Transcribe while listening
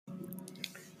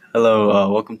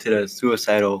Hello, welcome to the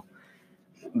Suicidal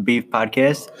Beef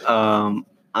Podcast.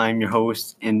 I'm your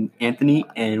host, Anthony,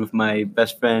 and with my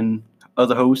best friend,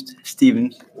 other host,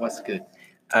 Steven. What's good?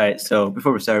 All right, so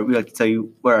before we start, we'd like to tell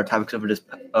you what our topics are for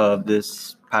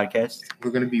this podcast.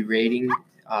 We're going to be rating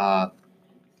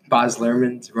Baz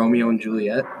Luhrmann's Romeo and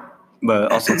Juliet.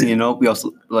 But also, to we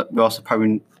also probably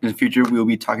in the future we will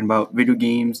be talking about video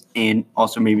games and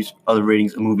also maybe other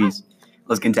ratings of movies.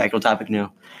 Let's get into the actual topic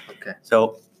now. Okay.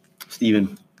 So,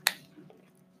 Steven,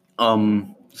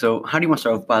 so how do you want to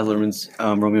start with Baz Luhrmann's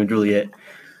Romeo and Juliet?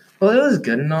 Well, it was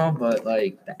good and all, but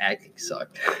the acting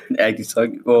sucked. The acting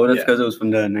sucked. Well, that's Yeah. because it was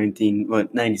from the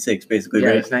 96, basically, Yeah,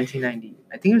 right? it's 1990.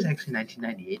 I think it was actually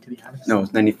 1998, to be honest. No,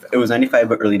 it was 95,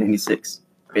 but early 96.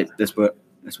 That's what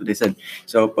they said.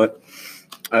 So, but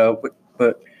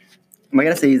what I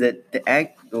gotta say is that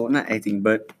not acting,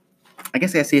 but I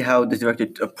guess I gotta say how the director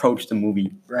approached the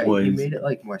movie Right, was. he made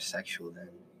it more sexual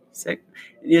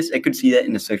Yes, I could see that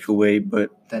in a sexual way, but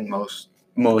than most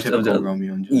most of typical the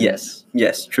Romeo and Juliet.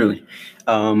 yes, truly.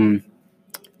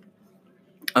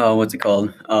 What's it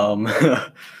called?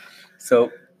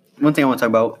 So one thing I want to talk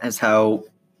about is how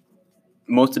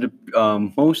most of the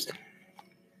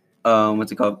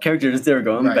what's it called? Characters. There we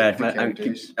go. I'm Right, bad. the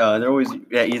characters. They're always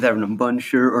either having a bun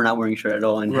shirt or not wearing a shirt at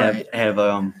all, and Right. have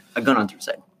a gun on their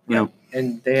side. You know.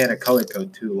 And they had a color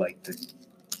code too, like the.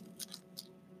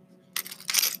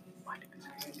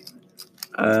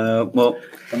 Well,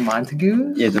 The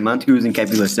Montagues? yeah, the Montagues and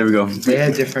Capulets. There we go. They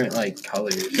had different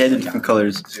colors. They had different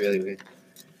colors. It's really weird.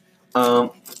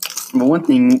 But one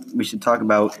thing we should talk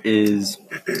about is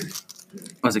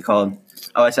what's it called?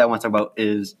 Oh, I want to talk about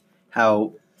is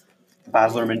how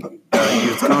Baz Luhrmann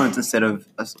used guns instead of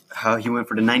how he went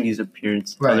for the 90s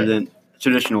appearance rather Right. than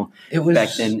traditional It was back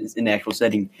then in the actual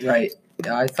setting. Right.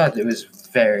 I thought it was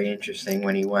very interesting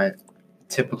when he went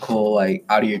typical,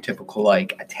 out of your typical,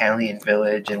 Italian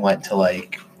village and went to,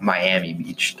 Miami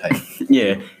Beach type.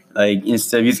 Yeah,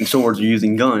 instead of using swords, you're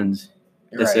using guns.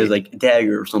 That Right. says a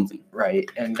dagger or something. Right.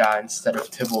 And instead of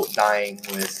Tybalt dying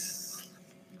with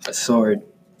a sword,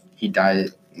 he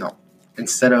died. No.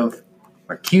 Instead of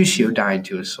Mercutio dying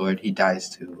to a sword, he dies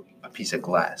to a piece of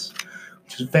glass,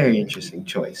 which is a very interesting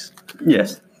choice.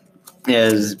 Yes.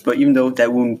 But even though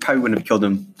that wound probably wouldn't have killed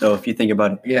him, though, if you think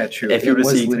about it. Yeah, true. If you It were to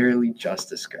was see- literally just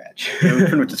a scratch. It was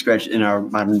pretty much a scratch in our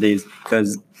modern days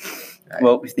because, Right.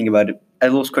 well, if you think about it, a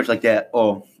little scratch like that,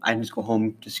 I can just go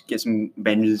home, just get some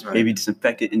bandages, Right. maybe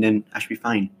disinfect it, and then I should be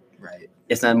fine. Right.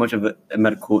 It's not much of a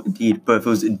medical deed, but if it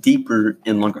was a deeper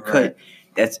and longer Right. cut,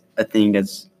 that's a thing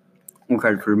that's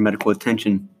required for medical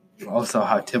attention. Also,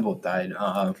 how Tybalt died.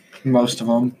 Most of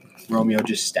them, Romeo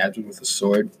just stabbed him with a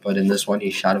sword, but in this one,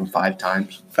 he shot him 5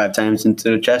 times. 5 times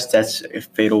into the chest, that's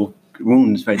fatal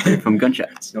wounds right there from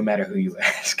gunshots. No matter who you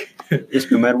ask.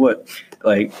 Just no matter what.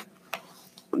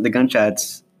 The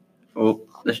gunshots, well,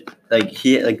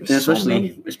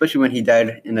 especially when he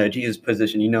died in a Jesus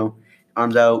position,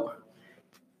 arms out,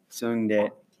 showing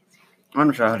that. I'm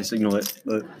not sure how to signal it,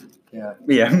 but Yeah.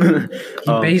 yeah.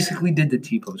 He basically did the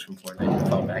T-pose from Fortnite and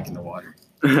fell back in the water.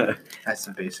 That's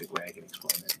the basic way I can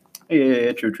explain it.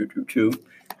 Yeah, true.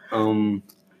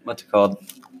 What's it called?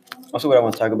 Also, what I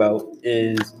want to talk about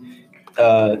is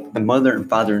the mother and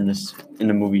father in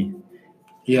the movie.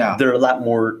 Yeah. They're a lot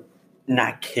more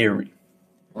not caring.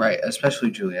 Right,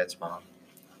 especially Juliet's mom.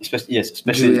 Especially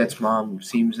Juliet's mom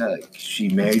seems that she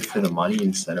married for the money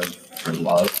instead of for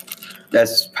love.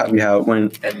 that's probably how it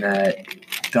went. And that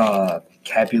the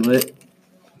Capulet,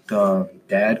 the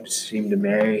dad, seemed to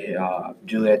marry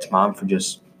Juliet's mom for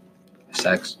just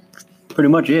sex. Pretty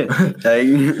much, yeah.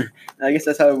 I guess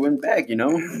that's how it went back. It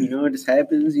just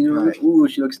happens. Right. Ooh,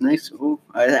 she looks nice. Oh,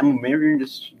 I'm gonna marry her and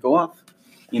just go off.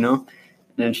 And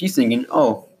then she's thinking,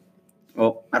 oh,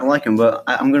 well, I don't like him, but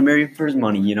I'm gonna marry him for his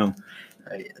money.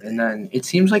 Right. And then it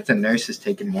seems like the nurse has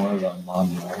taken more of a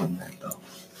mom role in that, though.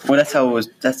 Well, that's how it was.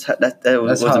 That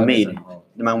was how a it maid. is in Hall.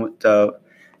 The mom with the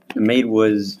maid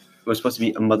was supposed to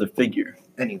be a mother figure.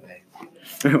 Anyway.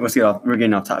 We're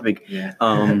getting off topic. Yeah.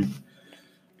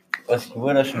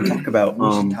 What else should we talk about?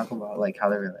 We should talk about how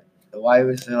they were why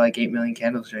was there 8 million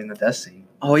candles during the death scene?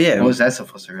 Oh yeah. What was that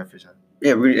supposed to represent?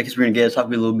 Yeah, I guess we're gonna get a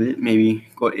topic a little bit, maybe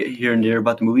go here and there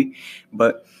about the movie,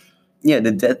 but yeah,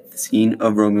 the death scene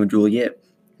of Romeo and Juliet,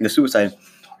 the suicide,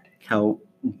 how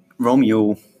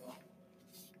Romeo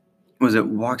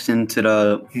walks into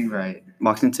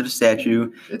the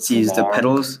statue, It's sees the long.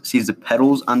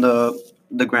 petals on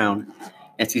the ground,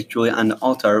 and sees Juliet on the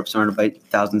altar surrounded by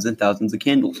thousands and thousands of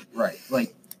candles. Right.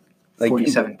 Like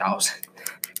 47,000.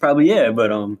 Probably, yeah,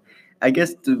 but I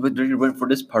guess what they went for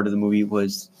this part of the movie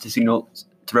was to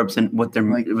to represent what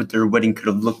their wedding could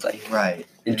have looked like Right.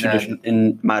 in And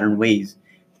in modern ways.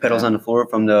 Petals Yeah. on the floor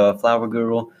from the flower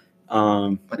girl.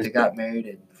 But they got married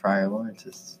at Friar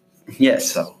Lawrence's.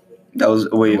 Yes, So that was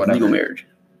a way of whatever. legal marriage.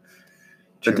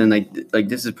 True. But then like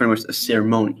this is pretty much a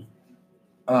ceremony.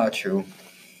 True.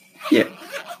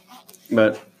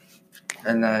 But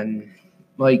And then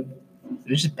like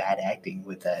there's just bad acting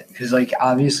with that because like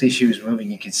obviously she was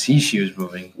moving. You could see she was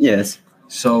moving. yes,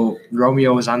 So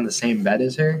Romeo was on the same bed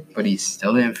as her, but he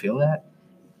still didn't feel that.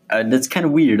 that's kind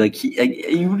of weird. Like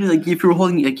you would if you were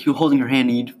holding her hand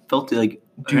and you felt it like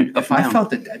Dude, up if and I down.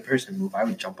 felt a dead person move, I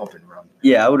would jump up and run.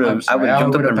 Yeah, I would I'm have. I sorry, would I have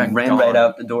jumped up would've and been ran right gone.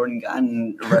 out the door and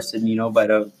gotten arrested. By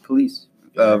the police,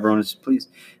 Verona's police.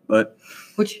 But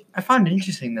Which I found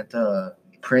interesting that the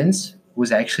prince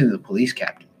was actually the police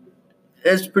captain.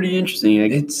 it's pretty interesting.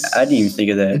 Like, It's- I didn't even think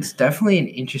of that. It's definitely an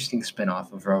interesting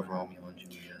spin-off of Romeo and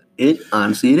Juliet. It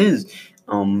honestly, it is.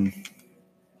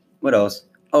 What else?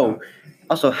 Oh,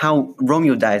 also how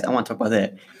Romeo dies. I want to talk about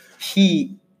that.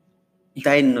 He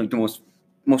died in like, the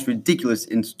most ridiculous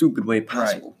and stupid way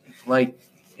possible. Like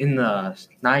in the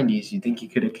 90s, you think he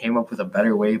could have came up with a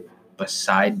better way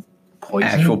beside poison?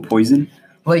 Actual poison.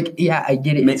 Like, yeah, I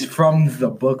get it. Ma- It's from the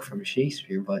book from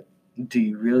Shakespeare, but do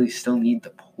you really still need the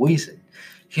poison?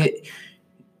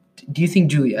 Do you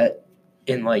think Juliet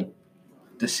in like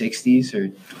the 60s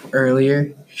or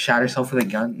earlier shot herself with a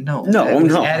gun? No. No, That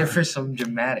was no. added for some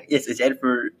dramatic. Yes, it's added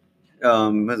for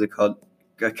what's it called?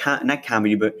 Not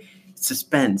comedy, but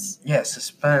suspense. Yeah,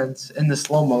 suspense and the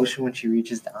slow motion when she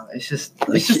reaches down. It's just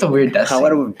Like, a weird death How I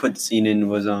scene. would put the scene in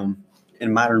was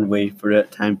in modern way for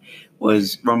that time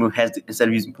was Romeo instead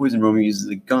of using poison, Romeo uses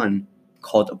a gun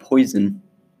called a poison,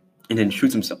 and then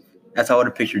shoots himself. That's how I would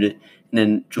have pictured it. And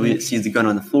then Juliet sees the gun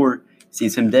on the floor,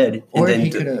 sees him dead, and Or then he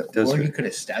could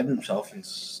have stabbed himself and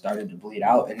started to bleed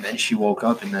out, and then she woke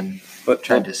up and then but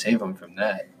tried to save him from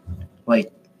that,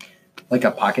 like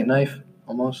a pocket knife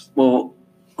almost. Well,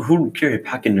 who would carry a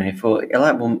pocket knife? Well,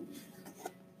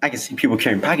 I can see people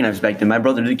carrying pocket knives back then. My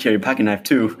brother did carry a pocket knife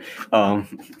too,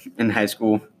 in high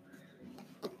school.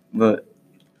 But,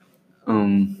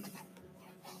 And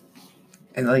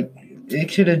like it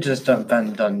should have just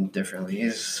been done differently.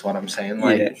 Is what I'm saying.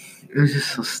 Like Yeah. it was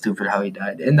just so stupid how he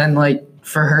died. And then like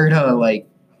for her to like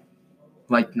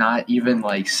not even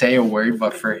like say a word,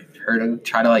 but for her to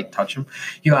try to like touch him,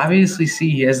 you obviously see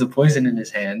he has the poison in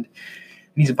his hand.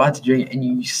 And he's about to drink it, and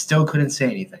you still couldn't say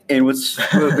anything.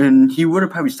 and he would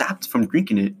have probably stopped from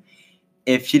drinking it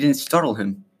if she didn't startle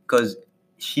him, because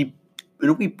she, in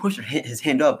a way, pushed his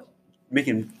hand up,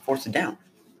 making him force it down.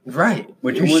 Right.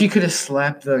 Which Or would- she could have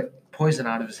slapped the poison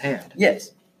out of his hand.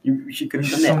 Yes, she could have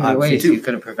There's done so that. many ways Obviously, you too.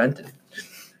 could have prevented it.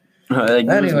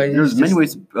 Anyway, Anyway, it's many just-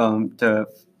 ways to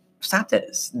stop that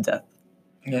death.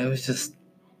 Yeah, it was just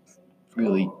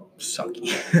really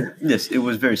sucky. Yes, it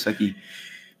was very sucky.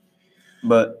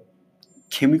 But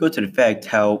can we go to the fact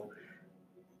how,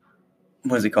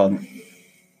 what is it called?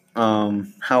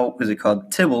 How is it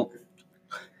called? Tybalt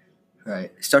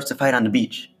Right. starts to fight on the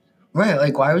beach. Right,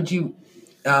 like why would you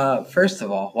first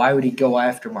of all, why would he go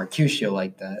after Mercutio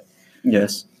like that?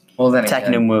 Yes, Well then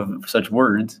attacking him with such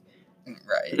words.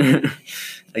 Right.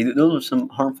 Like those are some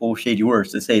harmful, shady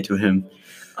words to say to him.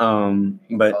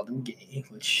 But Called him gay,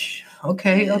 which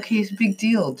okay, it's a big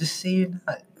deal. Just say you're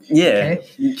not. yeah, Okay.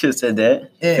 you could have said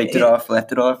that. Faked it Yeah. off,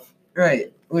 left it off.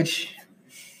 Right. Which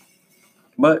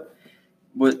But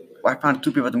what I found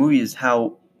stupid about the movie is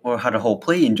how the whole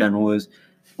play in general is,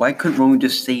 why couldn't Romeo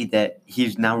just say that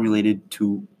he's now related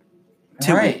to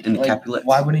Tybalt right. in the Like, Capulets?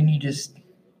 why wouldn't you just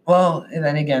well, and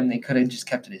then again they could have just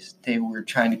kept it as they were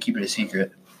trying to keep it a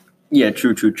secret. Yeah,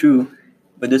 true.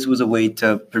 But this was a way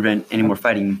to prevent any more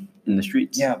fighting in the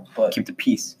streets. Yeah, but Keep the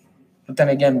peace. then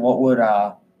again, what would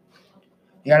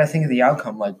you gotta think of the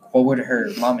outcome, like what would her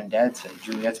mom and dad say,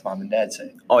 Juliet's mom and dad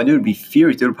say? Oh, they would be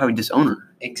furious. They would probably disown her.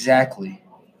 Exactly.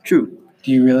 True.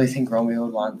 Do you really think Romeo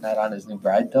would want that on his new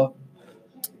bride, though?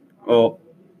 Well,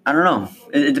 I don't know.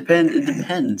 It depends. It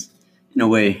depends. In a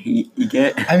way, you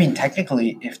get I mean,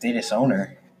 technically, if they disown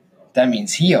her, that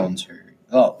means he owns her.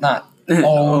 Well, not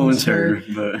owns her,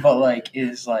 but but like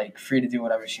is like free to do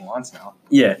whatever she wants now.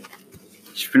 yeah,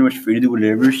 she's pretty much free to do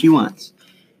whatever she wants.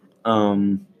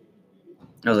 What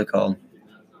was it called?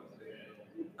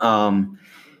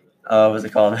 What's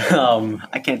it called?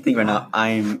 I can't think right now.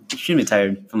 I'm extremely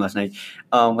tired from last night.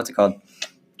 What's it called?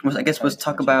 I guess let's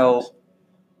talk about.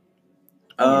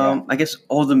 I guess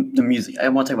all the music. I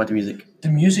want to talk about the music. The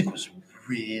music was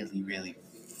really, really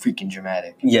freaking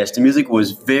dramatic. Yes, the music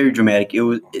was very dramatic. It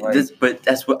was, Right. but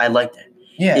that's what I liked. It.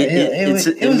 Yeah, it was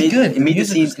good. It made the music was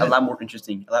scenes a good. lot more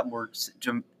interesting, a lot more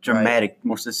dramatic,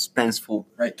 more suspenseful.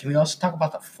 Right. Can we also talk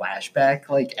about the flashback?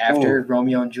 Like after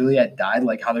Romeo and Juliet died,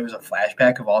 like how there was a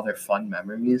flashback of all their fun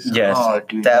memories. Yes, Oh,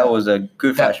 dude, that was a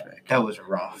good flashback. That was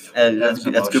rough. That's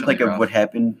a good like rough. of what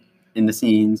happened in the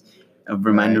scenes, a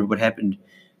reminder of what happened.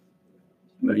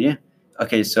 But yeah,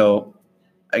 okay. So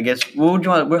I guess what would you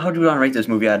want? How do you want to rate this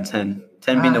movie out of 10?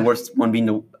 10 being the worst,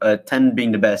 10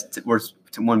 being the best, worst,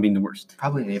 1 being the worst.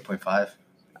 Probably an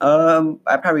 8.5.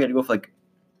 I probably got to go for like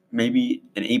maybe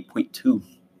an 8.2.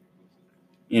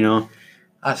 You know.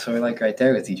 So we're like right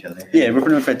there with each other. Yeah, we're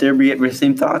pretty much right there. We have the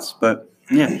same thoughts, but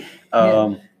yeah.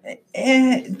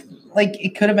 Like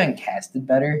it could have been casted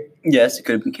better. Yes, it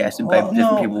could have been casted by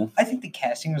different people. I think the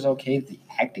casting was okay. The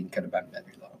acting could have been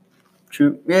better though.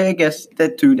 True. Yeah, I guess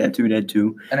that too.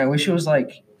 And I wish it was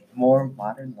like more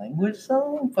modern language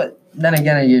though. But then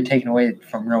again, you're taking away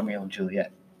from Romeo and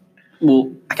Juliet.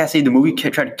 Well, I gotta say the movie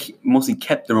mostly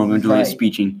kept the Romeo and Juliet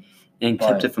speaking and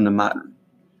kept it from the modern.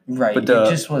 Right. But it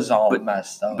just was all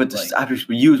messed up. But the objects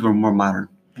we used were more modern.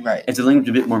 Right. If the language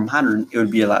was a bit more modern, it would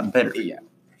be a lot better. Yeah.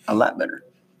 A lot better.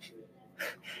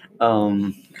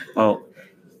 Well,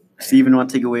 Steven, want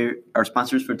to take away our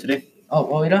sponsors for today? Oh,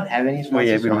 well, we don't have any sponsors. Well,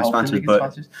 yeah, we don't have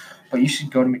sponsors, but you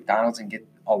should go to McDonald's and get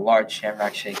a large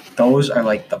Shamrock Shake. Those are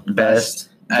like the best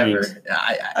ever.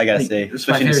 I gotta say, it's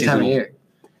my favorite time of year.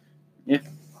 Yeah.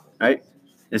 All right.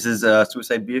 This is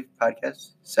Suicide Beef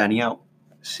Podcast signing out.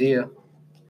 See ya.